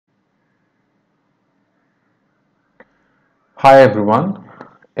Hi everyone.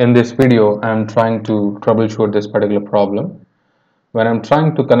 In this video, I am trying to troubleshoot this particular problem. When I'm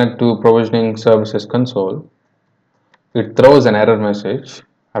trying to connect to Provisioning Services Console, it throws an error message.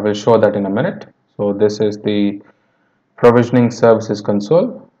 I will show that in a minute. So this is the Provisioning Services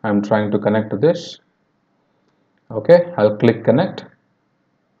Console. I'm trying to connect to this. Okay, I'll click connect.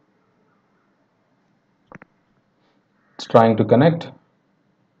 It's trying to connect.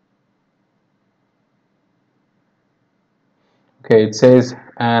 Okay, it says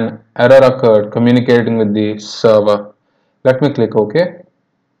an error occurred communicating with the server. Let me click OK.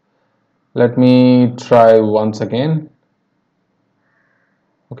 Let me try once again.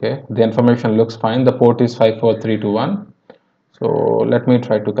 Okay, the information looks fine. The port is 54321. So let me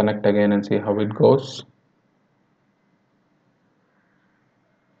try to connect again and see how it goes.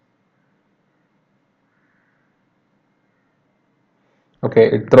 Okay,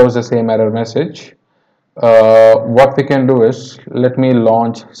 it throws the same error message. What we can do is, let me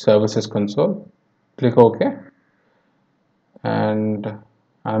launch Services Console. Click OK, and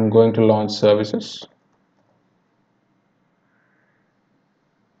I'm going to launch services.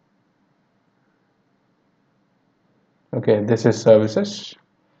 Okay, this is services.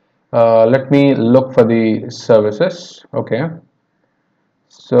 Let me look for the services. Okay,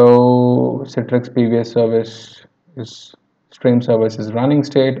 so Citrix PVS service is stream service is running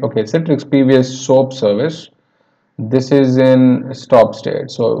state. Okay, Citrix PVS SOAP service, this is in stop state.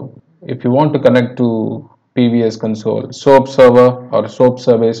 So if you want to connect to PVS console, SOAP server or SOAP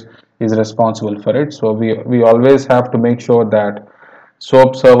service is responsible for it. So we always have to make sure that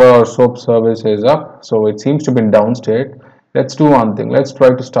SOAP server or SOAP service is up. So it seems to be in down state. Let's do one thing. Let's try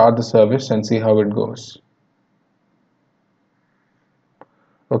to start the service and see how it goes.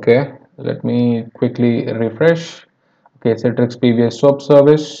 Okay, let me quickly refresh. Okay, Citrix PVS SOAP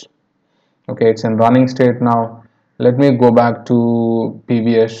service. Okay, it's in running state now. Let me go back to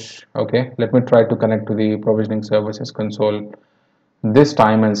PVS. Okay, let me try to connect to the Provisioning Services console this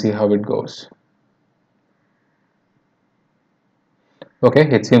time and see how it goes. Okay,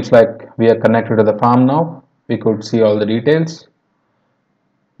 it seems like we are connected to the farm now. We could see all the details.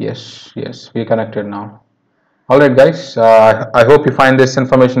 Yes, we are connected now. Alright guys, I hope you find this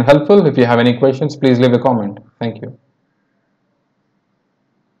information helpful. If you have any questions, please leave a comment. Thank you.